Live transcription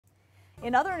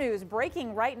In other news,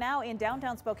 breaking right now in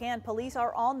downtown Spokane, police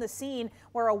are on the scene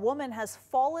where a woman has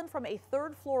fallen from a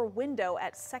third-floor window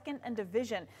at 2nd and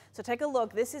Division. So take a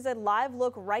look. This is a live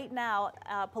look right now.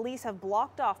 Police have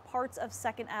blocked off parts of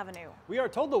 2nd Avenue. We are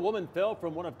told the woman fell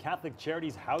from one of Catholic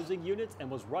Charities' housing units and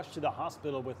was rushed to the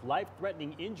hospital with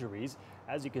life-threatening injuries.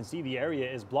 As you can see, the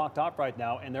area is blocked off right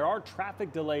now, and there are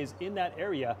traffic delays in that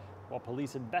area while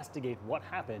police investigate what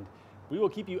happened. We will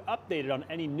keep you updated on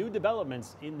any new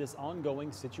developments in this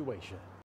ongoing situation.